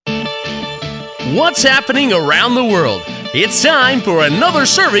What's happening around the world? It's time for another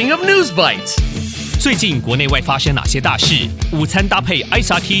serving of News Bites. 最近国内外发生哪些大事？午餐搭配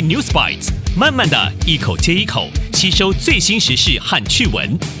ICT News Bites， 慢慢的一口接一口吸收最新时事和趣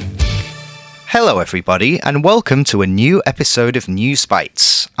闻。Hello, everybody, and welcome to a new episode of News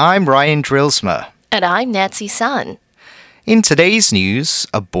Bites. I'm Ryan Drillsma. And I'm Nancy Sun. In today's news,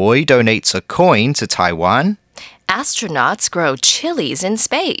 a boy donates a coin to Taiwan. Astronauts grow chilies in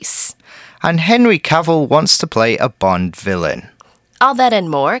space. And Henry Cavill wants to play a Bond villain. All that and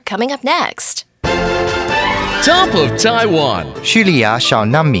more coming up next. Top of Taiwan. 叙利亚小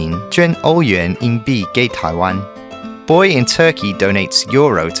难民捐欧元硬币给台湾. Boy in Turkey donates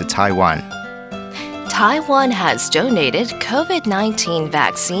euro to Taiwan. Taiwan has donated COVID-19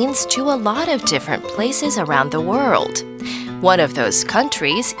 vaccines to a lot of different places around the world. One of those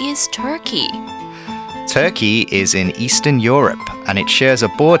countries is Turkey. Turkey is in Eastern Europe and it shares a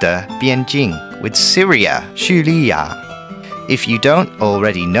border, Bianjing, with Syria, 叙利亚. If you don't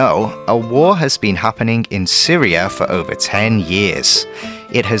already know, a war has been happening in Syria for over 10 years.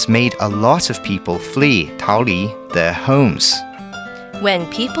 It has made a lot of people flee, 逃离, their homes. When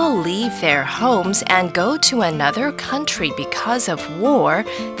people leave their homes and go to another country because of war,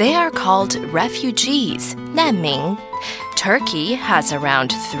 they are called refugees, 难民. Turkey has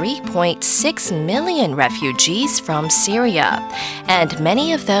around 3.6 million refugees from Syria, and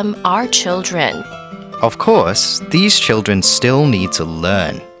many of them are children. Of course, these children still need to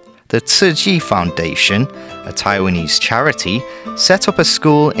learn. The Tzu Chi Foundation, a Taiwanese charity, set up a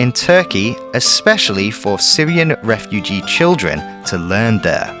school in Turkey especially for Syrian refugee children to learn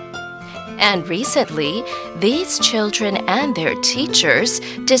there. And recently, these children and their teachers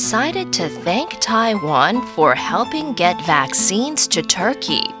decided to thank Taiwan for helping get vaccines to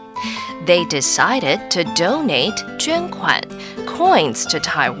Turkey. They decided to donate 捐款, coins to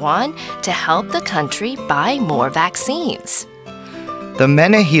Taiwan to help the country buy more vaccines. The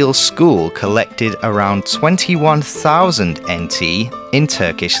Menahil school collected around 21,000 NT in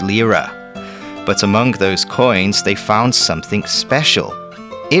Turkish lira. But among those coins, they found something special.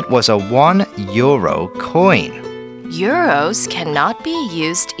 It was a €1 coin. Euros cannot be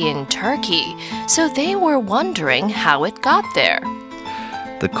used in Turkey, so they were wondering how it got there.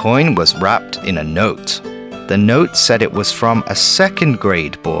 The coin was wrapped in a note. The note said it was from a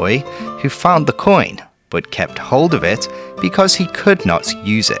second-grade boy who found the coin, but kept hold of it because he could not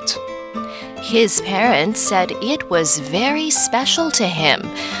use it. His parents said it was very special to him,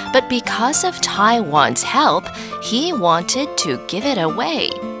 but because of Taiwan's help, he wanted to give it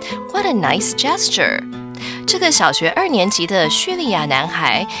away. What a nice gesture! 这个小学2年级的叙利亚男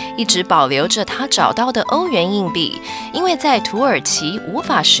孩一直保留着他找到的欧元硬币，因为在土耳其无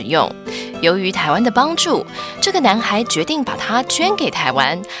法使用。由于台湾的帮助，这个男孩决定把它捐给台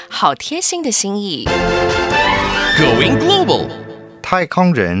湾，好贴心的心意。Going global. 太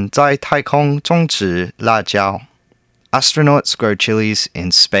空人在太空种植辣椒. Astronauts grow chilies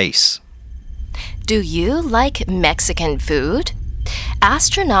in space. Do you like Mexican food?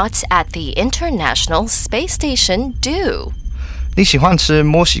 Astronauts at the International Space Station do. 你喜欢吃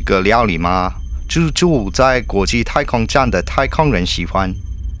墨西哥料理吗？住在国际太空站的太空人喜欢。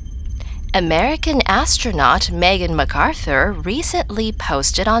American astronaut Megan MacArthur recently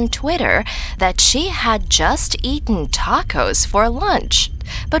posted on Twitter that she had just eaten tacos for lunch.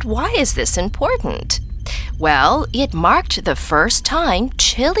 But why is this important? Well, it marked the first time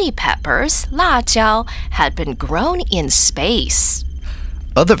chili peppers, 辣椒, had been grown in space.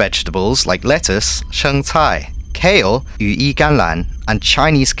 Other vegetables like lettuce, 生菜, kale, 羽衣甘蓝, and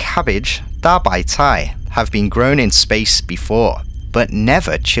Chinese cabbage, 大白菜, have been grown in space before, but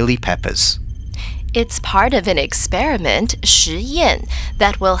never chili peppers. It's part of an experiment, 实验,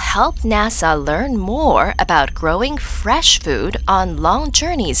 that will help NASA learn more about growing fresh food on long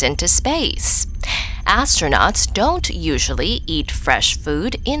journeys into space. Astronauts don't usually eat fresh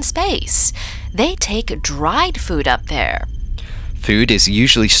food in space. They take dried food up there. Food is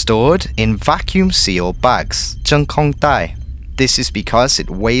usually stored in vacuum-sealed bags, 真空袋. This is because it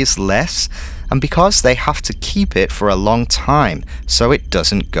weighs less and because they have to keep it for a long time so it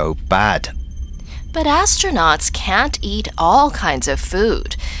doesn't go bad. But astronauts can't eat all kinds of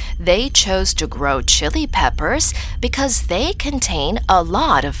food. They chose to grow chili peppers because they contain a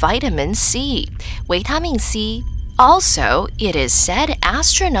lot of vitamin C, 维他命 C. Also, it is said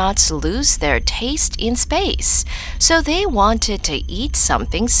astronauts lose their taste in space, so they wanted to eat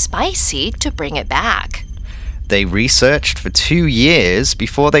something spicy to bring it back. They researched for 2 years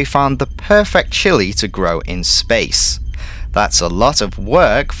before they found the perfect chili to grow in space. That's a lot of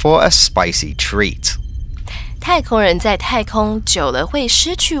work for a spicy treat. 太空人在太空久了会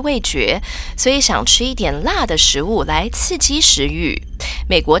失去味觉，所以想吃一点辣的食物来刺激食欲。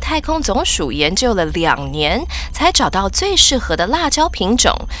美国太空总署研究了2年，才找到最适合的辣椒品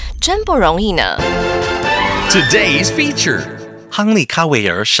种，真不容易呢。Today's feature. 亨利·卡维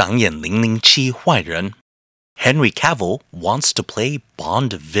尔上演007坏人。Henry Cavill wants to play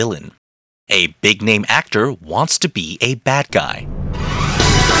Bond villain. A big-name actor wants to be a bad guy.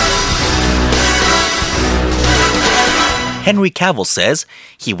 Henry Cavill says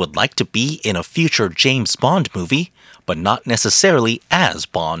he would like to be in a future James Bond movie, but not necessarily as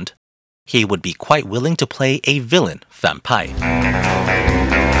Bond. He would be quite willing to play a villain, 反派.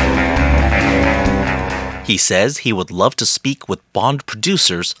 He says he would love to speak with Bond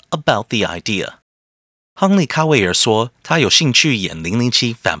producers about the idea. 亨利·卡维尔说他有兴趣演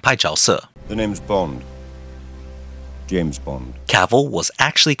007反派角色。The name's Bond. James Bond. Cavill was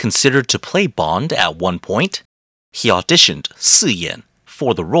actually considered to play Bond at one point. He auditioned 饰演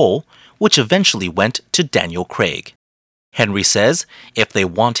for the role, which eventually went to Daniel Craig. Henry says if they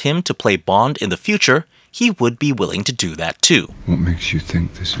want him to play Bond in the future, he would be willing to do that too. What makes you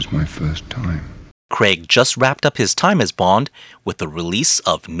think this is my first time? Craig just wrapped up his time as Bond with the release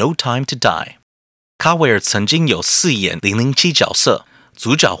of No Time to Die. 卡维尔曾经有饰演007角色，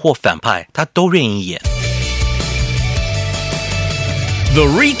主角或反派他都愿意演。The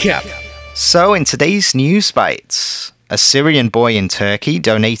recap. So, in today's news bites, a Syrian boy in Turkey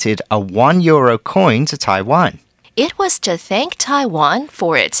donated a €1 coin to Taiwan. It was to thank Taiwan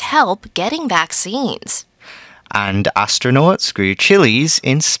for its help getting vaccines. And astronauts grew chilies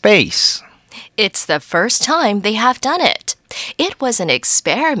in space. It's the first time they have done it. It was an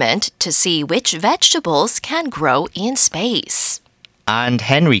experiment to see which vegetables can grow in space. And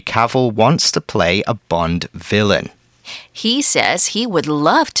Henry Cavill wants to play a Bond villain. He says he would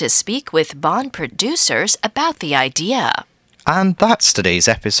love to speak with Bond producers about the idea. And that's today's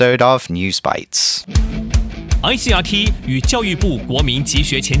episode of News Bites. ICRT 与教育部国民及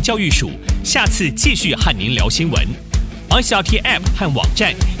学前教育署下次继续和您聊新闻。ICRT App 和网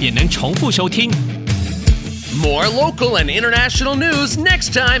站也能重复收听。More local and international news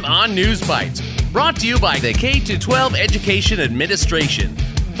next time on News Bites. Brought to you by the K-12 Education Administration.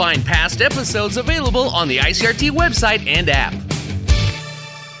 Find past episodes available on the ICRT website and app.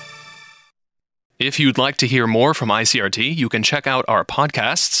 If you'd like to hear more from ICRT, you can check out our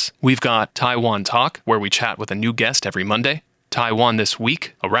podcasts. We've got Taiwan Talk, where we chat with a new guest every Monday. Taiwan This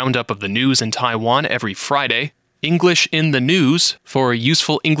Week, a roundup of the news in Taiwan every Friday. English in the News, for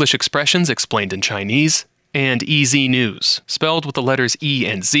useful English expressions explained in Chinese. And EZ News, spelled with the letters E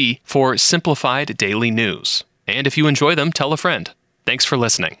and Z, for simplified daily news. And if you enjoy them, tell a friend. Thanks for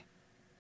listening.